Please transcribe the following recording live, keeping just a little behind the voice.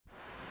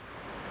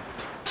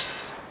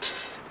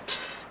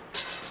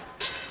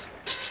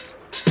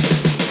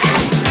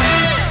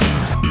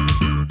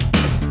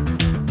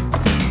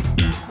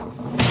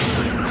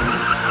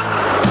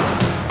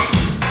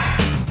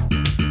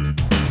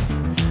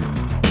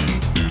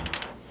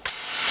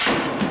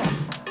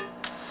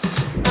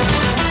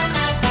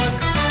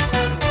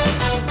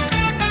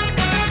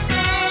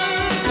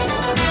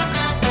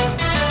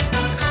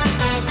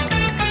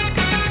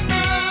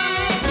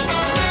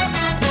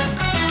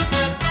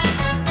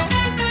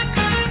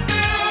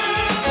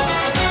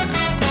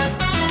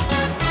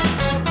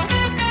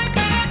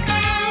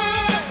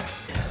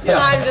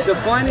The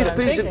finest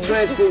piece of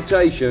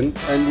transportation,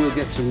 and we'll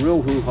get some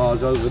real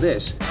hoo-has over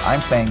this.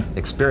 I'm saying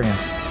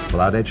experience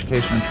without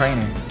education and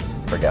training,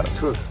 forget it.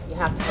 Truth. You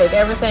have to take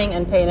everything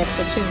and pay an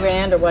extra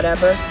 $2,000 or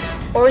whatever,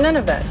 or none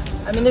of it.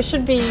 I mean, there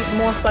should be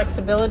more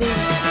flexibility.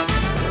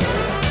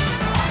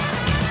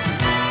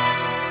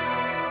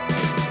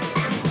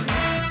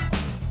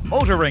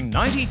 Motoring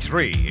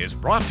 93 is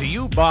brought to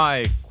you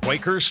by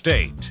Quaker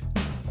State.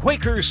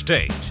 Quaker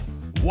State,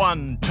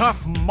 One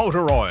Tough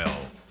Motor Oil.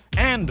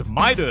 And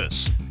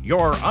Midas,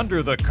 your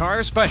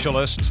under-the-car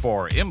specialists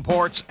for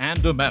imports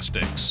and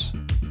domestics.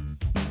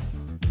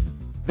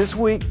 This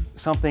week,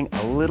 something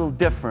a little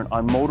different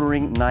on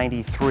Motoring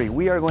 93.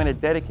 We are going to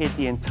dedicate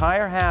the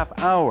entire half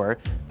hour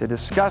to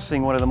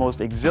discussing one of the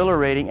most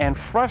exhilarating and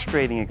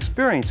frustrating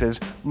experiences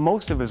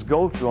most of us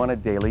go through on a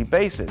daily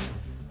basis: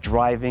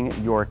 driving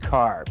your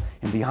car.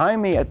 And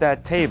behind me at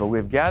that table,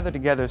 we've gathered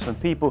together some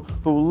people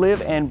who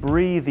live and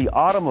breathe the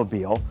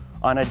automobile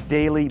on a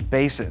daily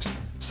basis.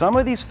 Some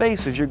of these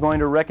faces you're going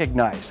to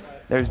recognize.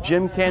 There's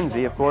Jim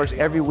Kenzie, of course,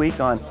 every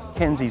week on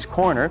Kenzie's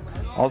Corner.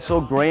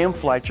 Also Graham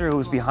Fletcher,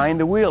 who's behind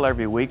the wheel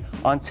every week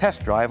on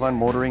Test Drive on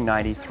Motoring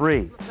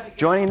 93.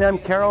 Joining them,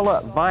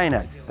 Carola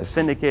Vinek, a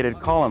syndicated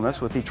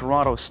columnist with the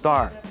Toronto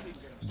Star.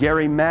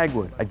 Gary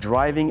Magwood, a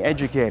driving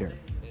educator.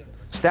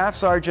 Staff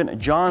Sergeant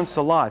John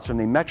Salatz from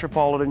the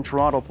Metropolitan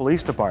Toronto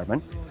Police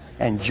Department.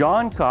 And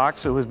John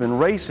Cox, who has been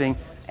racing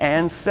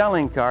and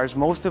selling cars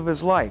most of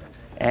his life,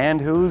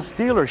 and whose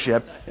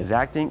dealership is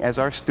acting as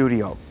our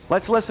studio.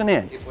 Let's listen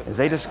in as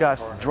they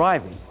discuss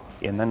driving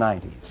in the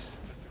 90s.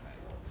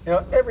 You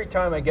know, every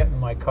time I get in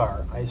my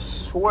car, I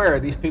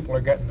swear these people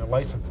are getting their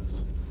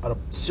licenses out of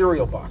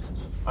cereal boxes.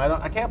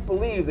 I can't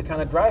believe the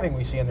kind of driving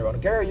we see on the road.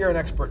 Gary, you're an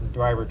expert in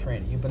driver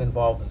training. You've been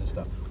involved in this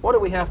stuff. What do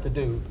we have to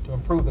do to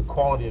improve the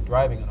quality of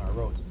driving on our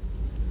roads?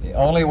 The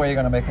only way you're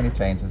going to make any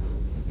changes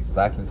is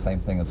exactly the same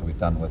thing as we've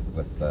done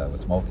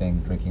with smoking,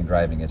 drinking,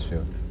 driving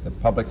issue. The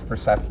public's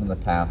perception of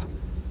the task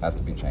has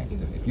to be changed.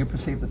 If you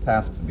perceive the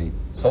task to be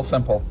so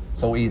simple,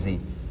 so easy,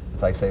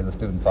 as I say to the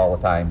students all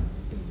the time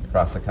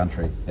across the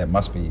country, it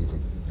must be easy.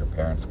 Your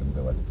parents can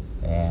do it.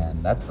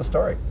 And that's the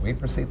story. We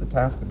perceive the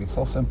task to be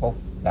so simple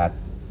that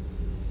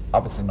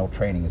obviously no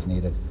training is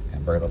needed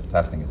and very little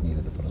testing is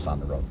needed to put us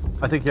on the road.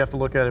 I think you have to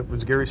look at it,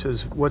 as Gary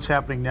says, what's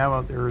happening now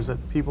out there is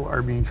that people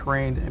are being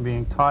trained and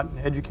being taught and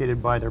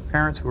educated by their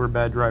parents who are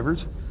bad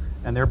drivers,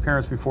 and their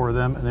parents before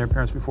them, and their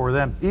parents before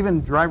them. Even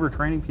driver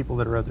training people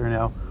that are out there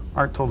now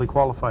aren't totally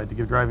qualified to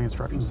give driving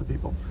instructions to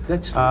people.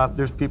 That's true.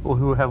 There's people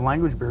who have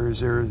language barriers.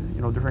 There are,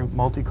 you know, different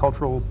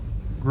multicultural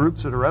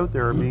groups that are out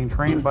there are being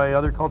trained by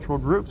other cultural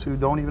groups who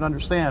don't even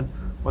understand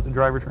what the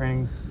driver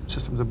training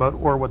system's about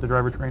or what the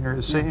driver trainer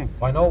is saying.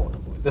 I know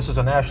this is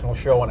a national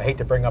show, and I hate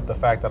to bring up the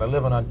fact that I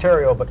live in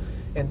Ontario, but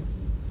in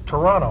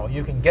Toronto,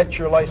 you can get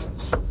your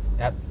license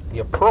at the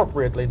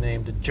appropriately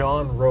named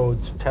John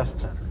Rhodes Test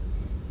Center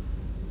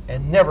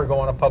and never go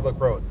on a public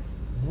road.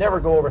 Never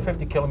go over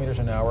 50 kilometers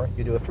an hour.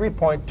 You do a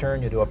three-point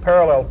turn, you do a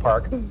parallel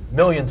park.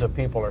 Millions of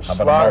people are slaughtered.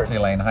 How about a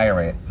multi-lane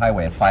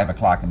highway at 5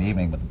 o'clock in the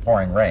evening with the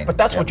pouring rain? But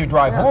that's what you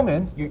drive home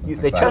in. They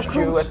exactly test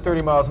you at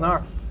 30 miles an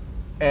hour.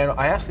 And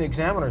I asked the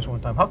examiners one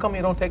time, how come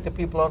you don't take the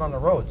people out on the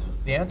roads?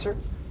 The answer,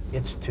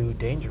 it's too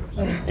dangerous.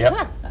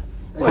 Yep.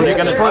 For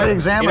the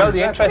examiners. You know,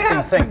 the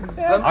interesting thing,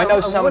 I know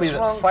somebody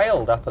that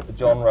failed up at the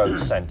John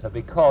Rhodes Centre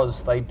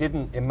because they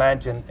didn't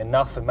imagine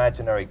enough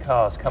imaginary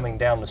cars coming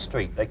down the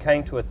street. They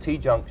came to a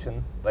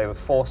T-junction, they were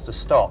forced to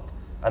stop,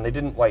 and they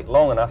didn't wait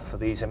long enough for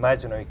these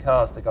imaginary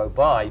cars to go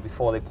by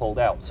before they pulled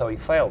out, so he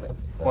failed it.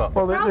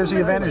 Well, there's the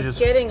advantages.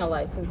 Getting a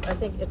license, I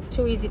think it's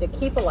too easy to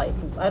keep a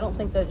license. I don't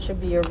think that it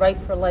should be your right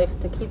for life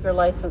to keep your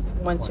license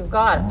once you've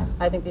got it.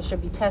 I think there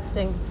should be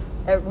testing,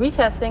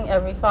 retesting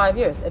every 5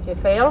 years. If you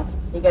fail,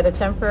 you get a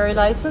temporary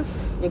license.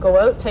 You go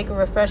out, take a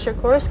refresher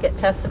course, get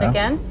tested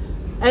again,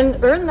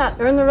 and earn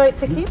the right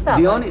to keep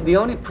that license. The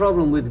only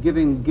problem with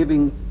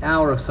giving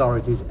our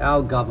authorities,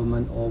 our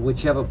government, or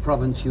whichever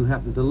province you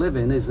happen to live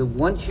in, is that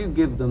once you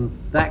give them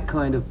that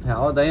kind of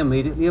power, they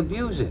immediately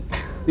abuse it.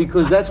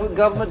 Because that's what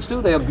governments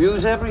do, they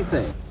abuse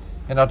everything.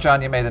 You know,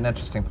 John, you made an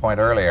interesting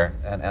point earlier,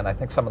 and I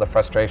think some of the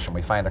frustration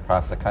we find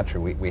across the country,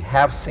 we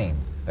have seen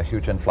a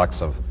huge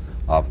influx of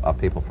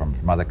people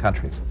from other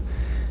countries.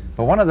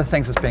 But one of the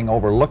things that's being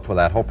overlooked with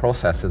that whole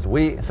process is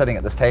we, sitting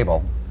at this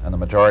table, and the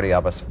majority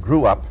of us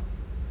grew up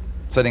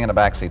sitting in the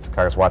back seats of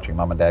cars watching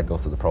mom and dad go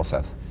through the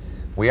process.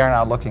 We are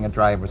now looking at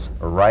drivers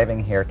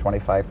arriving here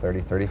 25,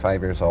 30,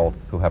 35 years old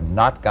who have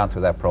not gone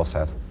through that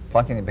process,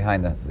 plunking them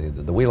behind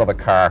the wheel of a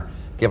car,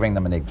 giving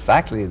them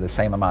exactly the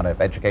same amount of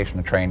education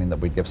and training that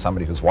we'd give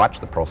somebody who's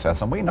watched the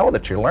process. And we know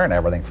that you learn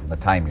everything from the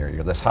time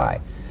you're this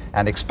high.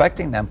 And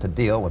expecting them to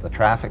deal with the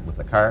traffic, with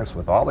the cars,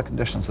 with all the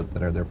conditions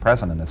that are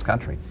present in this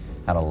country.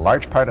 And a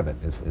large part of it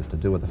is to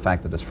do with the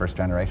fact that it's first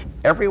generation.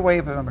 Every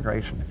wave of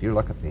immigration, if you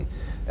look at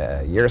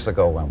the years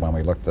ago when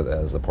we looked at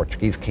as the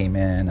Portuguese came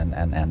in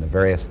and the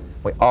various,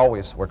 we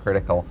always were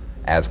critical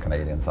as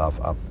Canadians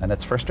and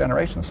it's first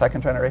generation.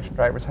 Second generation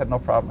drivers had no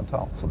problem at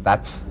all. So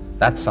that's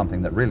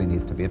something that really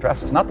needs to be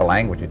addressed. It's not the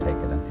language you take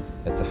it in.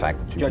 It's the fact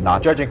that you're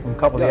not... Judging from a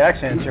couple of the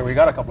accents here, we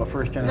got a couple of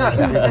first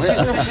generation.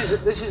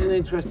 This is an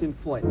interesting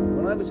point.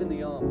 When I was in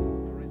the Army,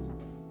 for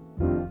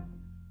instance...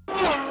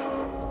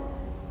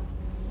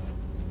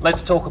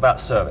 Let's talk about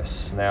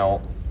service.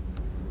 Now,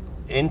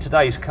 in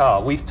today's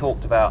car, we've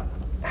talked about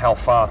how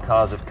far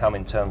cars have come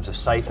in terms of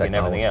safety and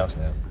everything else.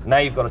 Yeah. Now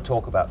you've got to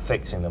talk about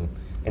fixing them.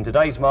 In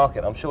today's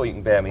market, I'm sure you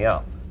can bear me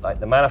up,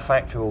 like the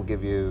manufacturer will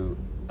give you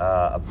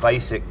a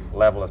basic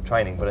level of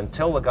training, but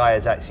until the guy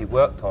has actually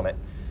worked on it,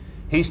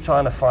 he's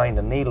trying to find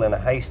a needle in a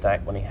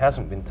haystack when he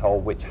hasn't been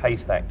told which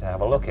haystack to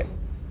have a look at.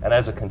 And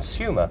as a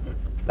consumer,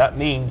 that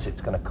means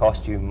it's going to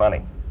cost you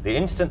money. The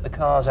instant the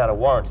car's out of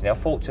warranty, now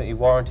fortunately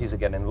warranties are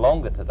getting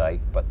longer today,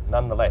 but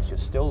nonetheless you're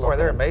still looking... Boy,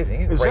 they're amazing.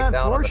 You can break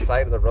down on the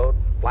side of the road,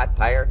 flat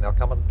tire, and they'll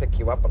come and pick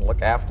you up and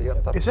look after you and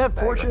stuff. Is that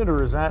fortunate,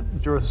 or is that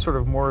sort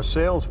of more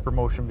sales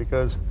promotion?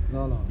 Because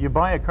you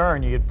buy a car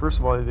and you get, first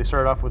of all, they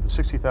start off with a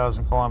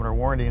 60,000 kilometer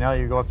warranty. Now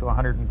you go up to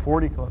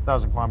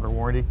 140,000 kilometer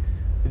warranty.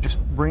 You're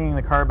just bringing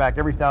the car back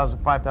every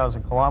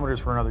 5,000 kilometers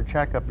for another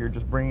checkup. You're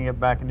just bringing it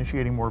back,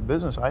 initiating more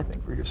business, I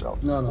think, for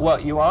yourself. Well,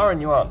 you are and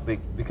you aren't,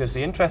 because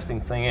the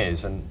interesting thing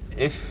is, and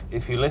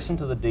if you listen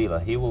to the dealer,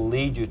 he will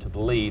lead you to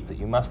believe that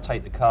you must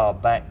take the car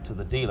back to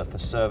the dealer for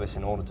service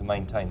in order to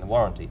maintain the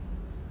warranty.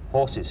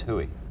 Horses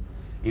hooey.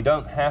 You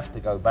don't have to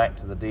go back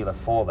to the dealer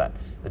for that.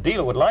 The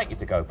dealer would like you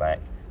to go back,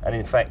 and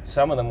in fact,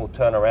 some of them will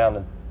turn around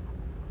and,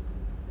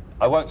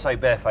 I won't say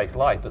barefaced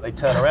lie, but they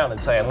turn around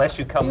and say, unless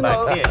you come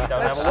back here, you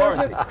don't have a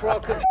warranty. That's such a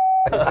crock of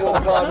if you'll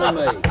pardon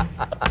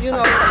me. You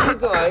know, you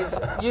guys,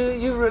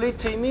 you really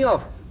tee me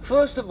off.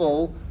 First of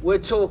all, we're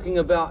talking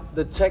about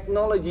the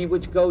technology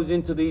which goes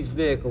into these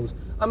vehicles.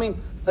 I mean,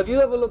 have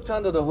you ever looked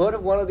under the hood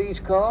of one of these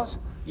cars?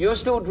 You're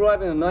still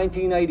driving a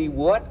 1980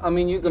 what? I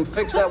mean, you can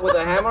fix that with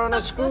a hammer and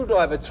a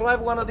screwdriver. Try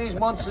one of these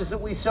monsters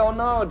that we sell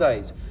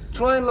nowadays.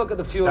 Try and look at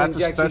the fuel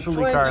injection. That's a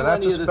specialty car.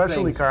 That's a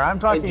specialty car. I'm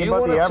talking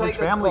about the average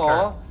family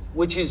car.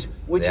 Which is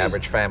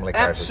average family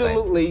car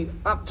absolutely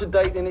up to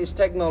date in its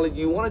technology.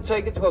 You want to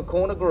take it to a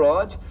corner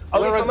garage?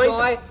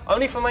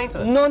 Only for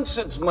maintenance.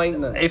 Nonsense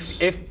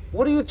maintenance.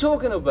 What are you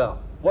talking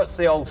about? What's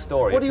the old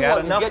story? What do if you you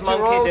want? had enough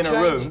monkeys in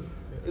a room,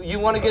 you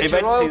want to get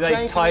your oil eventually they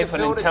changed type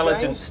and an your filter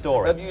intelligent changed?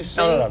 story. Have you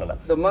seen No.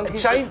 the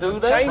monkeys that do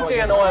that? Changing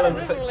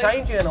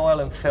an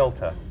oil and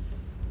filter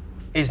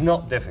is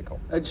not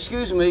difficult.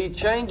 Excuse me,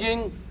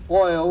 changing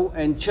oil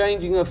and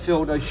changing a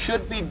filter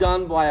should be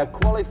done by a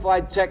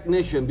qualified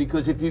technician,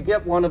 because if you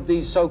get one of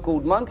these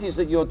so-called monkeys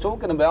that you're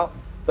talking about,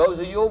 those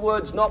are your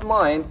words, not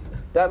mine,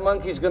 that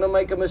monkey's going to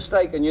make a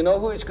mistake. And you know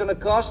who it's going to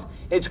cost?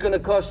 It's going to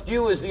cost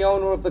you as the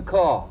owner of the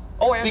car.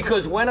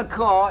 Because when a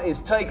car is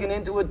taken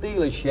into a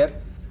dealership,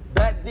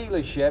 that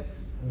dealership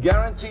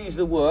guarantees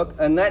the work,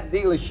 and that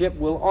dealership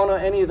will honor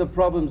any of the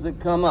problems that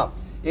come up.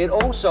 It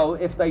also,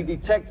 if they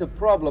detect a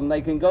problem,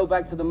 they can go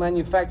back to the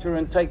manufacturer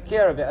and take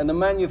care of it, and the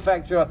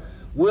manufacturer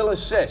will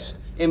assist.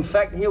 In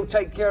fact, he'll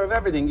take care of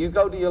everything. You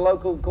go to your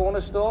local corner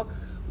store,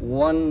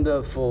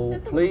 wonderful,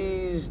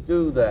 please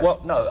do that. Well,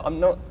 no, I'm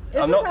not.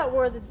 Isn't that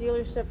where the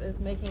dealership is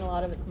making a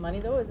lot of its money,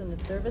 though, is in the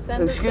service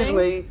end Excuse of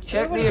me, things?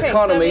 check the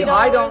economy.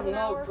 I don't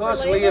know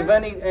personally of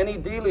any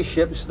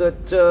dealerships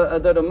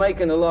that are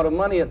making a lot of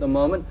money at the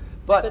moment.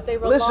 But they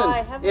rely listen,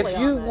 heavily if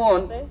you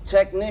on that, want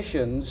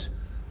technicians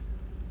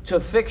to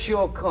fix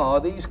your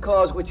car, these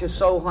cars which are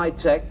so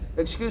high-tech,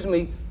 excuse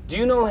me, do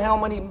you know how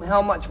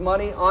much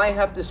money I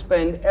have to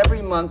spend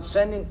every month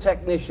sending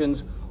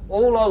technicians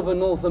all over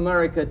North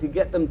America to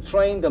get them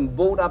trained and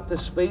brought up to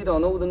speed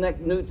on all the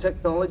new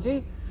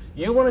technology?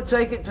 You want to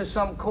take it to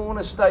some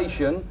corner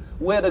station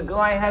where the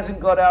guy hasn't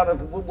got out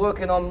of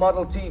working on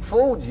Model T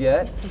Fords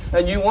yet,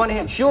 and you want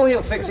him, sure,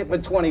 he'll fix it for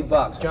 20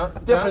 bucks.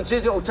 Difference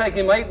is it'll take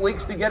him 8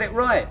 weeks to get it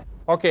right.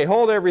 Okay,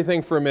 hold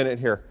everything for a minute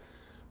here.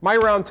 My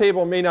round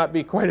table may not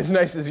be quite as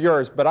nice as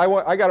yours, but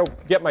I got to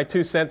get my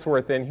 2 cents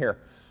worth in here.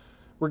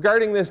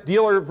 Regarding this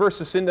dealer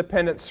versus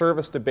independent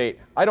service debate,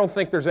 I don't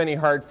think there's any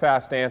hard,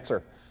 fast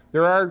answer.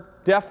 There are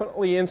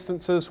definitely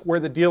instances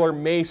where the dealer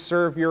may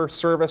serve your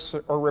service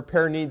or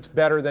repair needs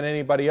better than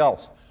anybody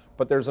else,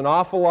 but there's an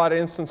awful lot of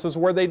instances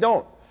where they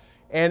don't.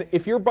 And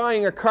if you're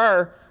buying a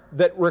car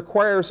that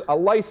requires a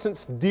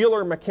licensed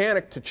dealer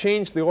mechanic to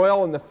change the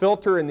oil and the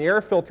filter and the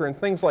air filter and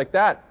things like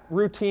that,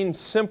 routine,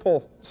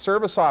 simple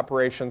service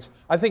operations,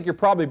 I think you're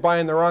probably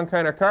buying the wrong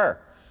kind of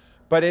car.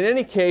 But in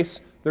any case,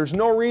 there's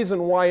no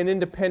reason why an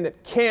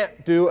independent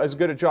can't do as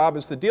good a job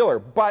as the dealer,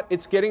 but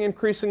it's getting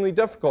increasingly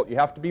difficult. You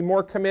have to be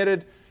more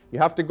committed, you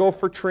have to go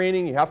for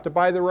training, you have to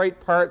buy the right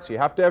parts, you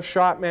have to have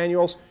shop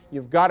manuals,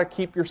 you've got to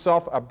keep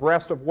yourself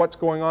abreast of what's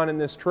going on in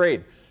this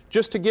trade.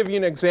 Just to give you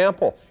an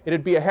example,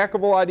 it'd be a heck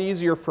of a lot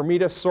easier for me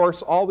to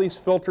source all these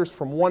filters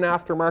from one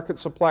aftermarket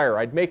supplier.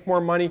 I'd make more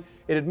money,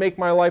 it'd make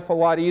my life a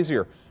lot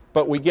easier.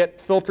 But we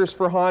get filters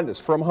for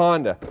Hondas from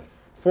Honda,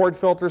 Ford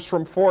filters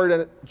from Ford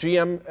and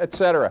GM,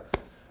 etc.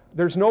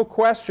 There's no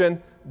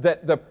question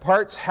that the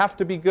parts have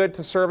to be good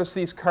to service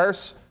these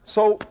cars,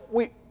 so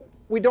we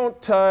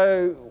don't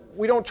try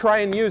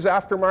and use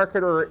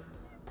aftermarket or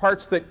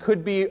parts that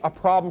could be a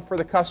problem for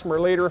the customer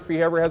later if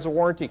he ever has a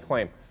warranty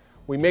claim.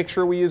 We make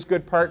sure we use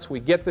good parts, we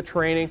get the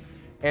training,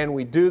 and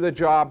we do the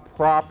job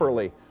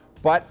properly.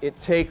 But it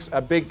takes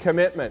a big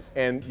commitment,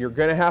 and you're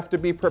going to have to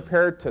be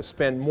prepared to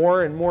spend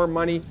more and more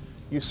money,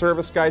 you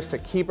service guys, to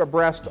keep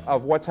abreast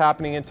of what's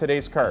happening in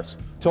today's cars.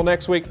 Till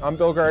next week, I'm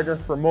Bill Gardner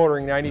for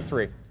Motoring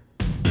 93.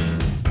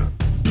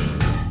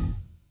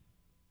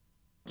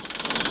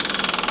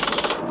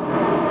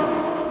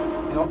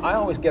 I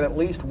always get at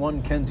least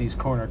one Kenzie's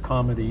Corner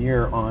comment a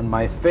year on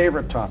my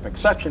favorite topic,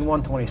 Section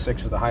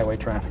 126 of the Highway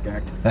Traffic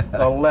Act,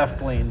 the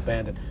left lane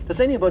bandit. Does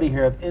anybody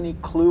here have any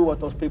clue what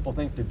those people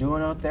think they're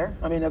doing out there?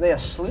 I mean, are they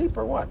asleep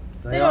or what?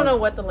 They don't know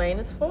what the lane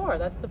is for.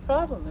 That's the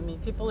problem. I mean,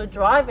 people are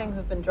driving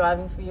who've been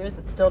driving for years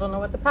that still don't know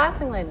what the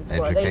passing lane is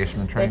for.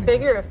 Education and training. They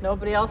figure if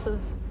nobody else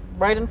is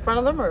right in front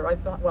of them or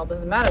right behind, well, it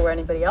doesn't matter where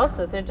anybody else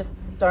is, they're just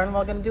darn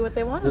well going to do what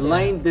they want to do. The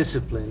lane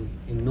discipline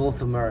in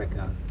North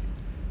America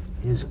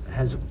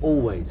has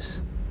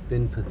always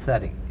been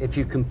pathetic. If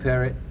you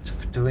compare it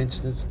to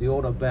instance, the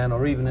Autobahn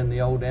or even in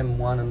the old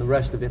M1 and the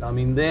rest of it, I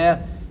mean,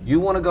 there, you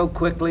want to go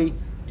quickly,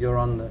 you're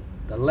on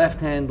the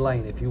left-hand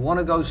lane. If you want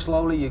to go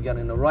slowly, you get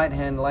in the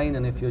right-hand lane,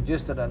 and if you're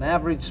just at an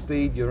average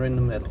speed, you're in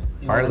the middle.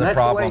 Part of the that's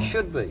problem the way it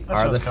should be.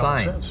 are the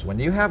signs. When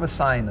you have a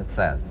sign that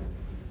says,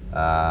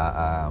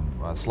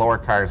 slower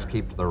cars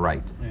keep to the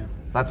right,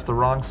 that's the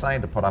wrong sign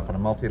to put up on a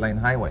multi-lane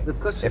highway.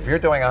 If you're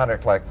doing 100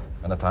 clicks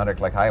and it's a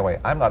 100-click highway,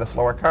 I'm not a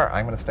slower car.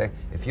 I'm going to stay.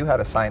 If you had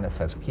a sign that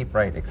says keep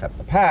right except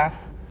the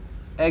pass,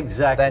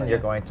 exactly, then you're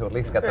going to at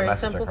least get the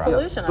message across. Very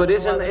simple solution. But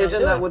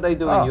isn't that what they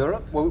do in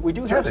Europe? Well, we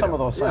do have some of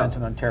those signs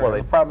in Ontario. Well,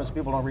 the problem is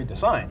people don't read the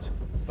signs.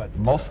 But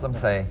most of them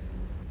say,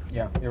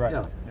 yeah, you're right.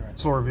 Yeah. You're right.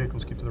 Slower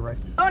vehicles keep to the right.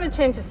 I want to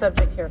change the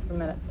subject here for a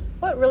minute.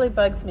 What really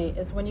bugs me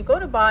is when you go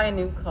to buy a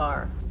new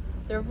car,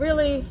 there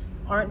really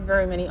aren't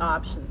very many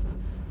options.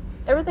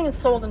 Everything is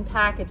sold in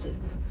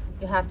packages.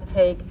 You have to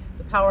take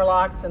the power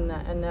locks and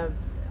the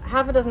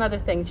half a dozen other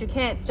things. You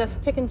can't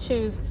just pick and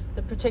choose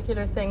the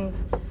particular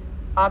things,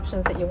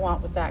 options that you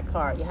want with that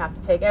car. You have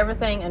to take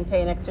everything and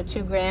pay an extra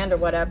 $2,000 or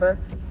whatever,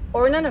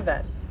 or none of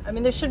it. I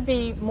mean, there should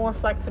be more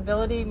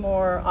flexibility,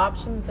 more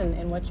options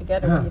in what you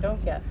get or what you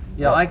don't get.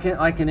 Yeah, I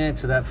can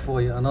answer that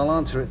for you, and I'll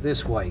answer it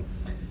this way.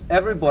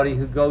 Everybody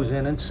who goes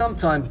in, and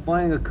sometimes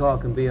buying a car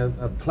can be a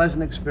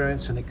pleasant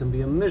experience and it can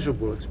be a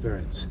miserable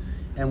experience.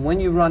 And when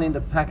you run into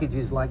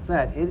packages like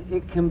that,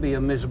 it can be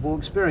a miserable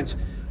experience.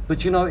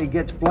 But you know, it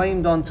gets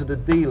blamed onto the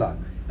dealer,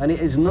 and it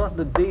is not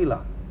the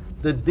dealer.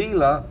 The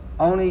dealer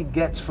only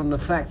gets from the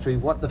factory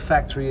what the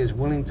factory is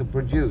willing to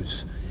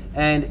produce.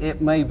 And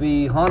it may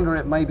be Honda,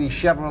 it may be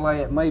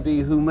Chevrolet, it may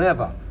be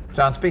whomever.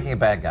 John, speaking of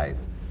bad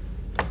guys,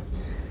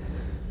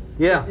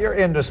 yeah, your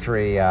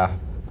industry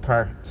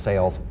car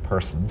sales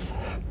persons,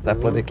 is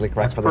that politically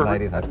correct for the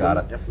 90s? I've got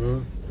it.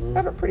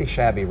 Have a pretty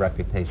shabby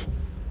reputation.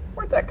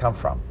 Where'd that come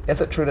from?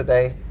 Is it true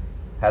today?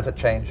 Has it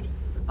changed?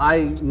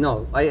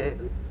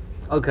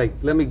 Okay,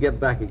 let me get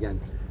back again.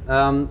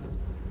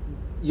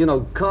 You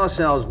know, car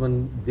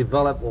salesmen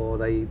develop, or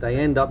they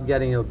end up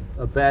getting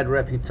a bad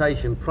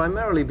reputation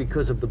primarily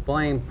because of the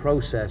buying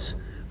process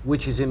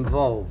which is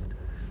involved.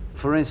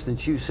 For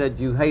instance, you said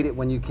you hate it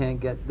when you can't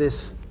get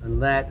this and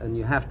that, and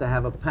you have to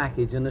have a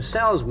package, and the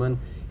salesman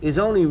is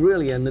only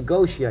really a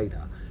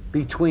negotiator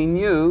between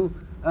you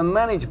and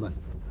management.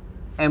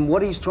 And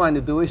what he's trying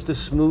to do is to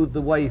smooth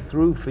the way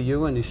through for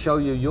you and to show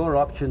you your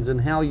options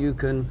and how you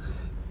can,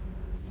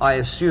 I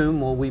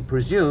assume, or we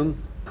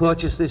presume,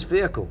 purchase this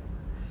vehicle.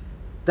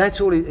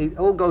 That's all. It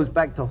all goes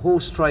back to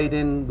horse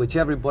trading, which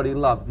everybody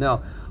loved.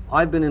 Now,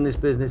 I've been in this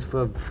business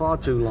for far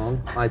too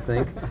long, I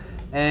think,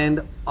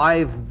 and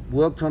I've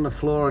worked on the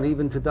floor, and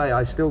even today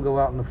I still go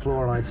out on the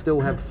floor and I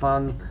still have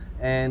fun,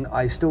 and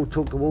I still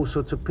talk to all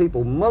sorts of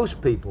people.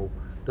 Most people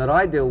that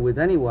I deal with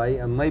anyway,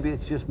 and maybe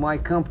it's just my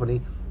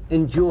company,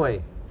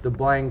 enjoy the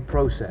buying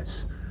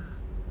process.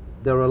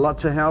 There are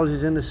lots of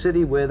houses in the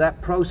city where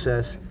that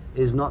process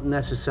is not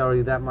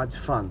necessarily that much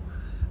fun.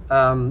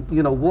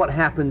 You know, what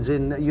happens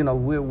in, you know,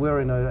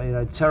 we're in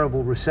a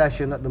terrible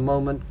recession at the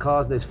moment.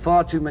 There's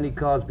far too many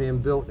cars being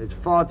built, there's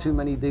far too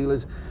many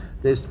dealers,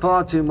 there's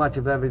far too much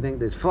of everything,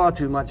 there's far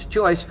too much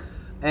choice,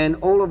 and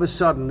all of a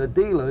sudden the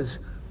dealers,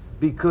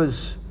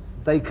 because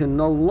they can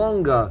no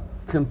longer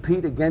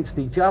compete against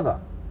each other.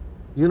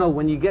 You know,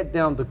 when you get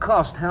down to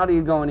cost, how do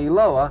you go any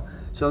lower?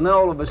 So now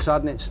all of a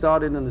sudden it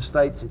started in the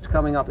States, it's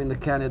coming up into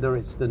Canada,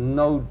 it's the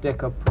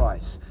no-dicker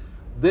price.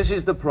 This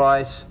is the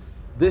price,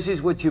 this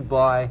is what you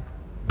buy,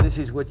 this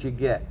is what you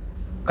get.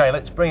 Okay,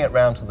 let's bring it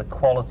round to the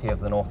quality of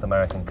the North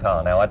American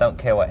car. Now, I don't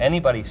care what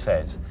anybody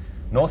says,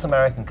 North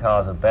American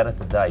cars are better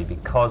today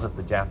because of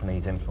the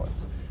Japanese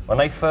influence. When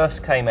they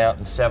first came out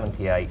in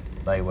 '78,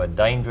 they were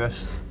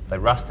dangerous, they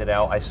rusted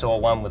out. I saw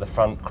one with a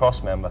front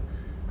cross member,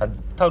 had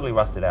totally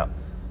rusted out.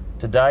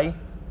 Today,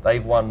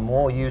 they've won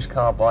more used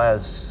car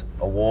buyers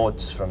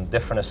awards from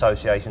different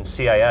associations.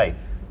 CAA,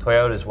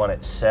 Toyota's won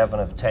it 7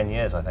 of 10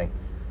 years, I think.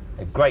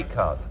 They're great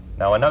cars.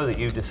 Now, I know that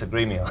you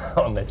disagree with me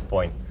on this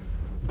point.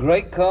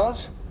 Great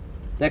cars?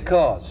 They're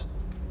cars.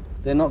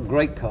 They're not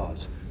great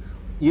cars.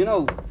 You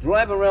know,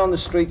 drive around the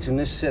streets in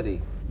this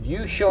city.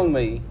 You show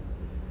me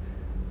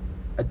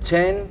a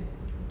 10,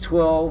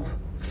 12,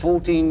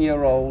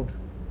 14-year-old,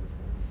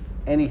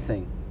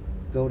 anything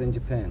built in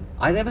Japan.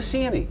 I never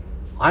see any.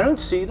 I don't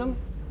see them.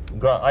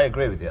 Grant, I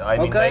agree with you. I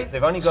mean,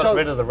 they've only got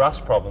rid of the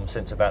rust problem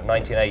since about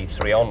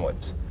 1983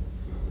 onwards.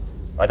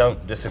 I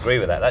don't disagree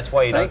with that. That's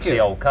why you don't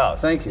see old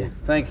cars. Thank you,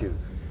 thank you.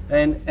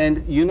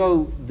 And you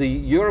know, the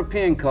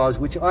European cars,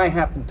 which I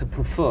happen to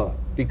prefer,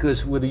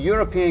 because with a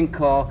European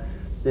car,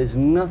 there's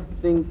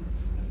nothing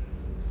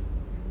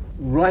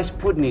rice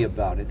pudding-y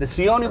about it. That's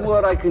the only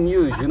word I can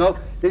use, you know?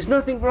 There's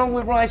nothing wrong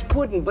with rice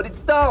pudding, but it's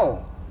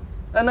dull.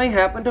 And they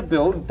happen to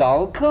build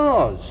dull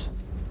cars.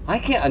 I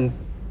can't, and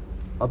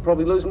I'll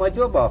probably lose my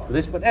job after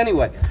this, but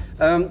anyway,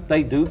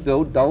 they do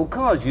build dull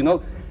cars, you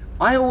know?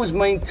 I always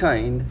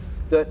maintained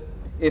that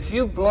if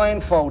you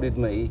blindfolded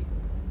me,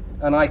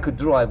 and I could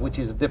drive, which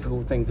is a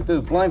difficult thing to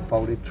do,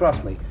 blindfolded,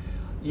 trust me,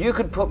 you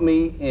could put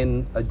me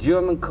in a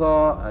German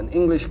car, an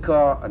English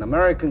car, an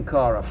American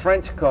car, a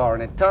French car,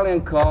 an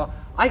Italian car.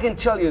 I can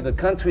tell you the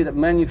country that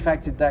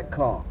manufactured that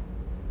car.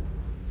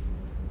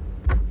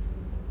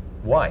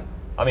 Why?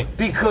 I mean,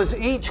 because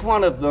each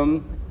one of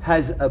them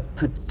has a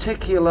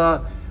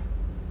particular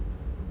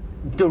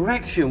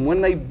direction when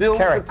they build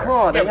the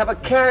car. They have a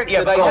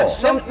character. They have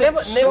something.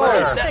 Never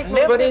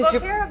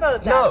care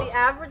about that. No. The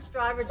average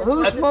driver just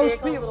has a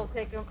vehicle that'll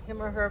take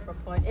him or her from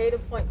point A to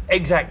point B.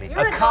 Exactly.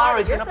 You're a car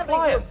is you're an somebody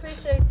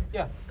appliance. who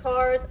appreciates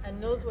cars and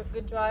knows what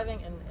good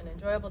driving and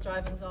enjoyable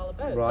driving is all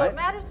about. Right. So it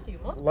matters to you.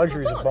 Most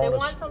Luxury people is a don't. They bonus.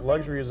 want something.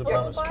 Luxury is a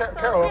bonus.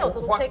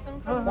 Carol, take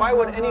them from why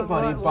would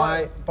anybody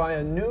buy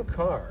a new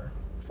car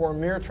for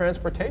mere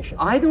transportation?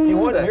 I don't know that. If you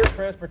want mere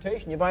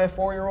transportation, you buy a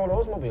 4-year-old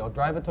Oldsmobile,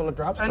 drive it till it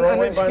drops, throw it And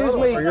away, buy excuse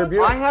another me,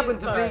 one.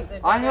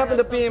 I happen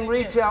to be in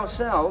retail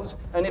sales,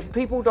 and if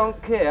people don't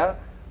care,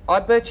 I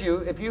bet you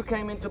if you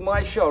came into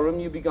my showroom,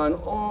 you'd be going,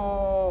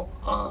 oh,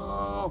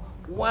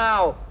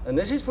 wow. And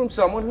this is from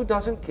someone who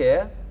doesn't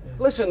care.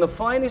 Listen, the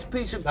finest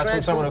piece of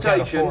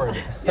transportation,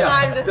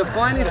 the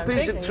finest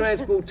piece of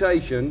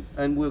transportation,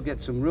 and we'll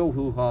get some real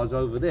hoo-has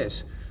over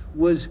this,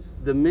 was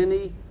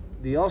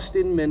the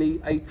Austin Mini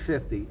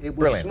 850. It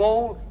was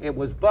small, it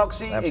was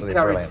boxy, it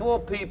carried 4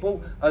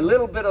 people, a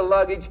little bit of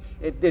luggage,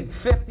 it did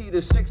 50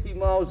 to 60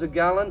 miles a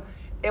gallon.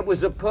 It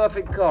was a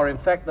perfect car. In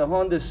fact, the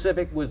Honda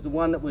Civic was the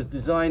one that was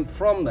designed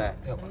from that.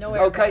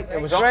 Okay,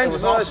 It was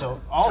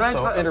also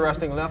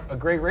interesting enough, a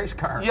great race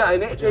car. Yeah,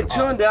 and it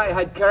turned out it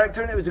had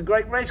character and it was a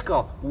great race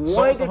car.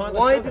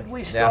 Why did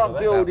we start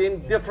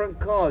building different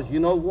cars? You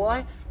know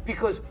why?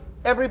 Because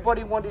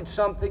everybody wanted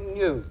something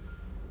new,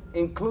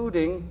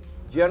 including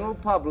general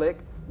public,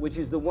 which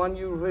is the one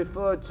you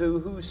referred to,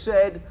 who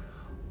said,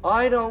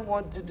 I don't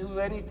want to do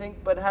anything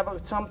but have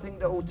something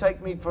that will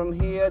take me from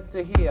here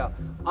to here.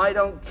 I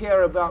don't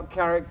care about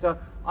character.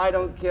 I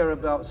don't care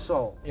about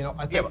soul. You know,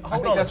 I think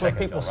that's what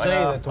people say.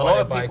 That a lot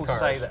of people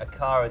say that a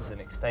car is an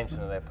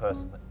extension of their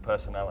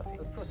personality.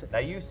 Of course. Now,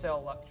 you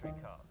sell luxury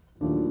cars.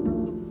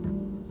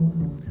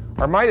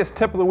 Our Midas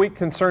tip of the week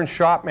concerns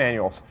shop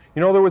manuals.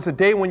 You know, there was a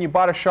day when you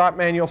bought a shop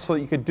manual so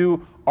that you could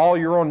do all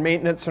your own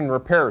maintenance and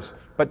repairs.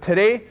 But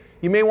today,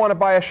 you may want to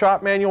buy a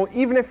shop manual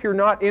even if you're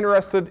not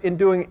interested in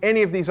doing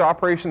any of these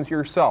operations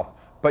yourself.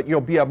 But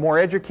you'll be a more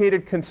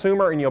educated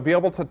consumer and you'll be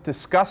able to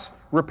discuss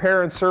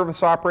repair and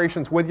service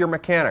operations with your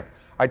mechanic.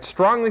 I'd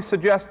strongly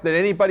suggest that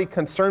anybody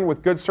concerned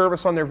with good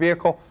service on their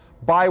vehicle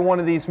buy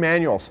one of these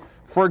manuals.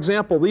 For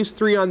example, these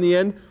 3 on the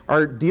end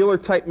are dealer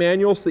type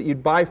manuals that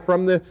you'd buy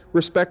from the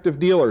respective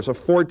dealers, a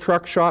Ford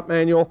truck shop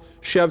manual,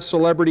 Chev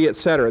Celebrity,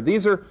 etc.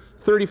 These are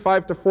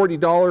 $35 to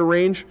 $40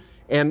 range,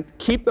 and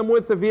keep them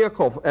with the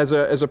vehicle as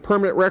a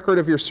permanent record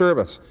of your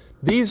service.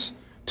 These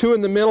 2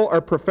 in the middle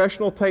are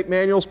professional type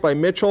manuals by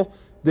Mitchell.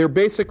 They're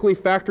basically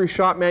factory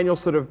shop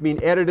manuals that have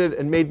been edited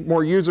and made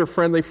more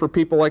user-friendly for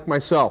people like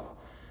myself.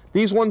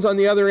 These ones on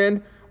the other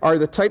end are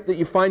the type that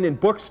you find in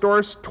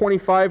bookstores,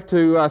 $25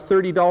 to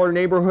 $30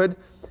 neighborhood,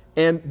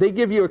 and they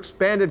give you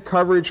expanded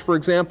coverage, for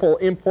example,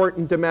 import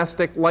and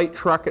domestic, light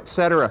truck,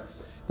 etc.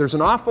 There's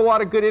an awful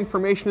lot of good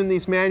information in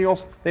these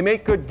manuals. They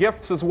make good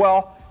gifts as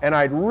well, and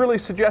I'd really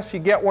suggest you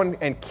get one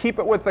and keep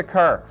it with the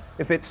car.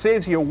 If it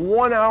saves you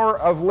 1 hour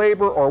of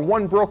labor or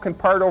 1 broken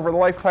part over the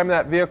lifetime of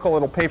that vehicle,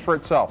 it'll pay for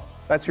itself.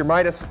 That's your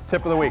Midas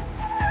tip of the week.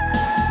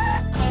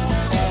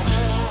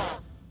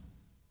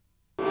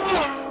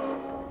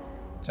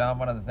 John,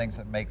 one of the things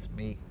that makes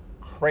me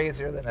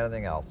crazier than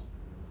anything else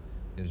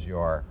is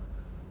your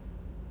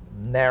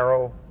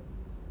narrow,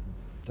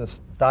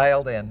 just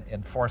dialed-in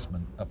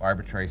enforcement of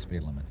arbitrary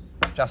speed limits.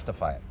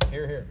 Justify it.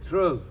 Hear, hear.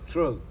 True,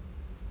 true.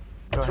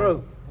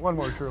 True. One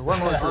more true. One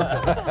more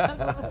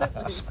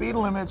true. Speed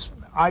limits,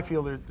 I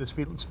feel that the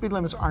speed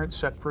limits aren't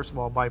set, first of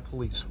all, by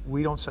police.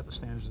 We don't set the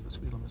standards of the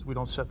speed limits. We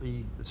don't set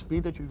the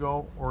speed that you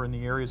go or in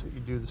the areas that you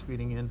do the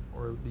speeding in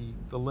or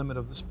the limit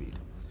of the speed.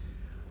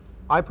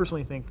 I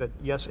personally think that,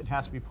 yes, it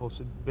has to be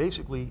posted.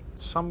 Basically,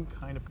 some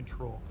kind of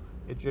control.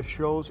 It just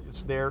shows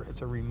it's there.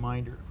 It's a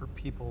reminder for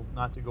people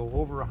not to go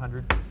over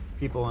 100.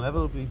 People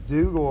inevitably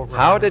do go over 100.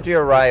 How did you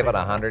arrive at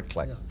 100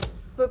 clicks?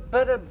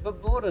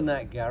 But more than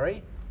that,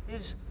 Gary,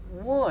 is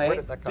why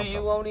did that come do you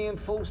from? only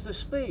enforce the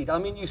speed? I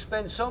mean, you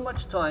spend so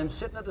much time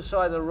sitting at the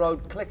side of the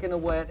road clicking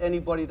away at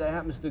anybody that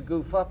happens to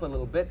goof up a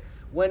little bit,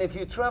 when if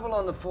you travel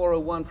on the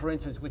 401, for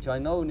instance, which I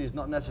know is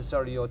not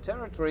necessarily your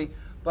territory,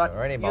 but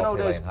or any you know,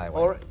 multi-lane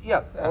highway.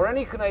 Or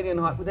any Canadian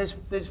highway,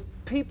 there's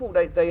people,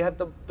 they have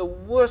the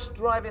worst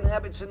driving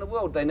habits in the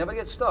world. They never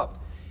get stopped.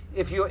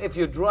 If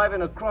you're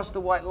driving across the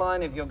white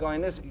line, if you're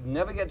going this, you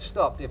never get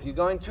stopped. If you're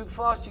going too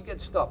fast, you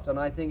get stopped. And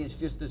I think it's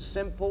just a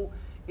simple,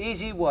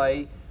 easy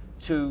way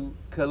to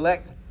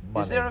collect.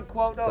 Money. Is there a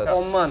quota It's a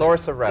or money?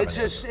 source of revenue.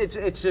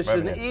 It's just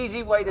Revenue. an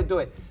easy way to do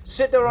it.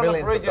 Sit there on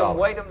Millions a bridge of and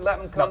wait dollars. and let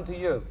them come to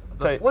you.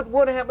 Tell you-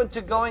 What happened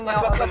to going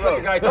out on the Let's let the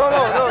road? guy No, talk.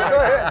 no, no,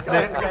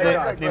 go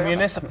ahead. The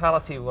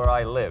municipality where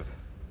I live,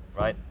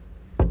 right?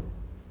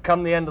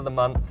 Come the end of the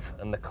month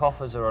and the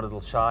coffers are a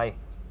little shy,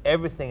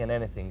 everything and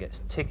anything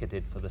gets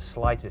ticketed for the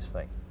slightest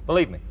thing.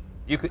 Believe me,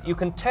 you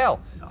can tell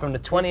from the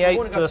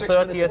 28th to the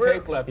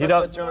 30th. You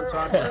don't.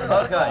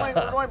 Okay.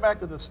 We're going back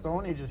to the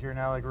Stone Ages here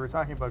now, like we were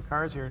talking about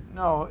cars here.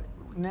 No,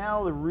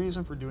 now the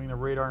reason for doing the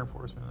radar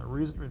enforcement, the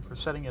reason for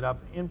setting it up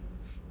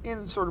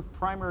in sort of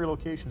primary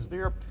locations, they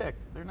are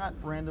picked. They're not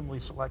randomly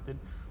selected.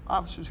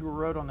 Officers who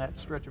are out on that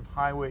stretch of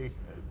highway,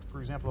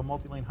 for example,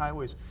 multi-lane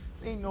highways,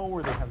 they know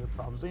where they have their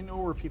problems. They know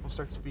where people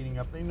start speeding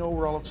up. They know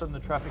where all of a sudden the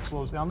traffic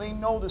slows down. They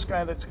know this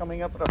guy that's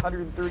coming up at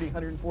 130,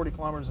 140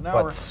 kilometers an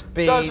hour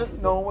speed-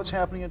 doesn't know what's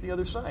happening at the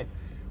other side.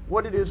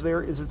 What it is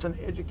there is it's an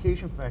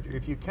education factor.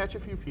 If you catch a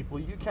few people,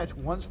 you catch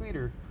one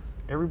speeder,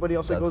 everybody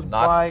else that Does goes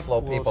not by slow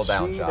will people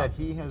down, see John. that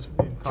he has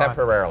been caught.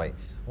 Temporarily.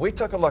 We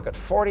took a look at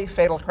 40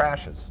 fatal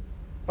crashes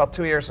about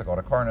 2 years ago at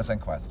a coroner's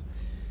inquest.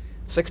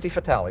 60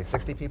 fatalities,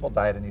 60 people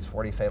died in these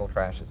 40 fatal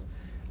crashes.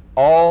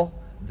 All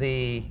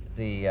the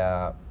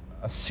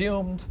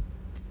assumed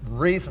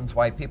reasons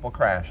why people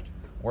crashed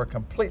were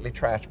completely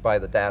trashed by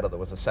the data that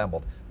was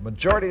assembled.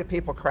 Majority of the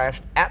people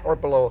crashed at or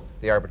below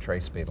the arbitrary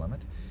speed limit.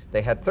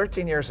 They had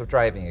 13 years of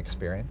driving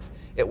experience.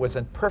 It was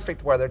in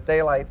perfect weather,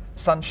 daylight,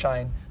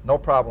 sunshine, no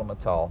problem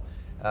at all.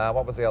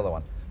 What was the other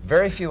one?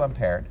 Very few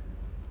impaired.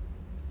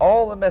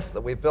 All the myths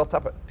that we've built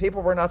up,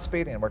 people were not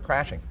speeding and were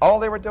crashing. All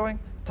they were doing,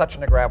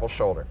 touching a gravel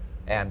shoulder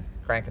and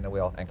cranking the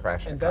wheel and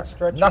crashing. And the car. that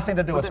stretch- Nothing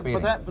to do with But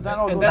speeding. that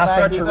all And goes that's back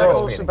stretch to, of that road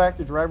goes speeding. back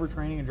to driver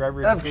training and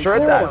driver Of education. Sure it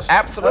does.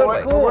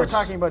 Absolutely. What we're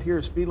talking about here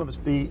is speed limits.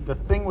 The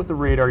thing with the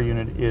radar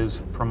unit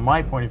is, from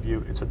my point of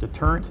view, it's a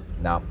deterrent.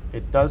 No.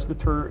 It does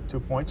deter to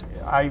points.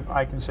 I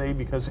can say,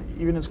 because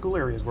even in school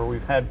areas where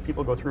we've had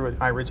people go through at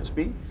high rates of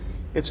speed,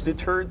 it's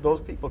deterred those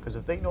people, because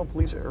if they know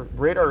police or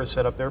radar is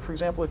set up there, for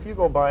example, if you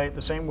go by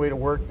the same way to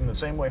work and the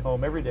same way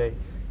home every day,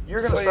 you're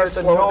going to So you start to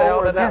slow know down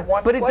where in that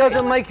one But it place.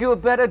 doesn't make you a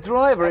better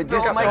driver. It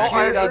just No, makes it's you.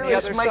 hard on It the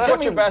just other makes side. you.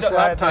 What's your best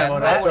lap time on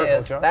that That circle,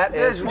 is, John? that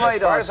There's is, as radar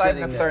far as I'm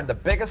sitting concerned, the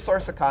biggest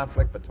source of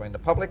conflict between the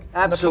public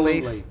and the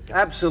police.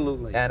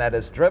 Absolutely. And it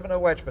has driven a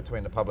wedge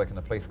between the public and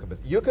the police.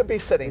 You could be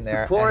sitting It's the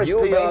there and poorest you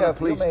PR may the have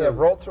police do.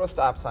 rolled through a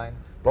stop sign,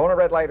 blown a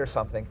red light or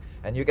something,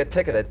 and you get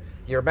ticketed.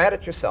 You're mad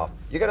at yourself.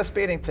 You get a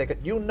speeding ticket.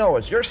 You know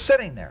as you're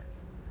sitting there,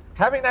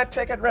 having that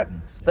ticket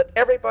written, that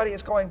everybody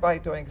is going by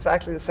doing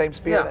exactly the same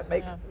speed, and it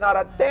makes not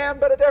a damn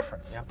bit of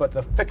difference. But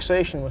the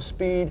fixation with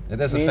speed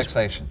It is a means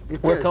fixation.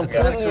 we're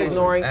completely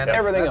ignoring And it's-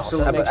 everything else.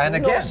 That makes And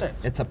no again,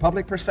 sense. it's a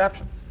public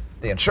perception.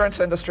 The insurance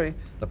industry,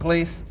 the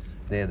police,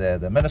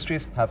 the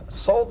ministries have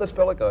sold this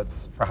bill of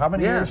goods for how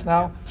many years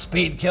now?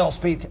 Speed kills,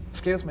 speed.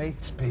 Excuse me,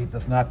 speed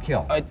does not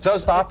kill. It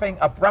does- Stopping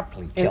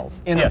abruptly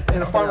kills. In a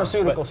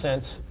pharmaceutical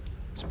sense,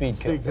 speed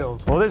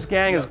kills. Well, this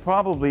gang is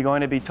probably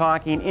going to be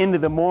talking into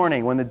the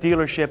morning when the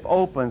dealership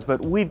opens,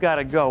 but we've got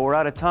to go. We're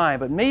out of time,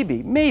 but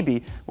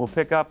maybe we'll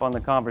pick up on the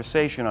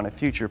conversation on a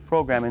future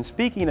program. And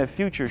speaking of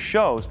future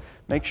shows,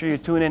 make sure you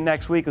tune in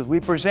next week as we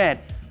present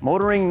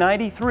Motoring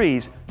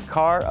 93's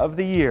Car of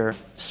the Year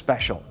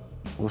Special.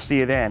 We'll see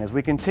you then as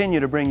we continue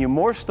to bring you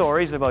more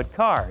stories about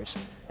cars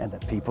and the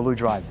people who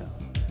drive them.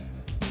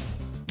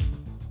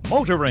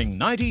 Motoring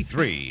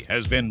 93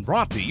 has been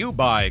brought to you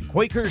by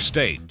Quaker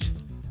State.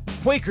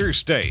 Quaker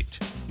State,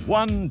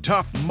 One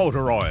Tough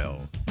Motor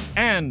Oil,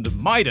 and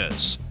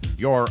Midas,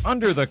 your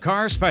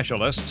under-the-car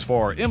specialists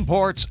for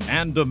imports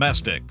and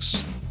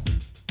domestics.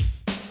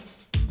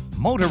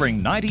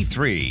 Motoring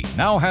 93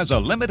 now has a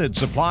limited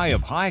supply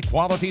of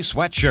high-quality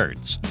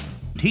sweatshirts,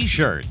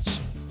 T-shirts,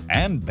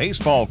 and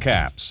baseball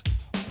caps.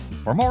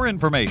 For more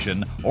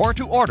information or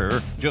to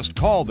order, just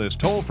call this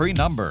toll-free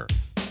number,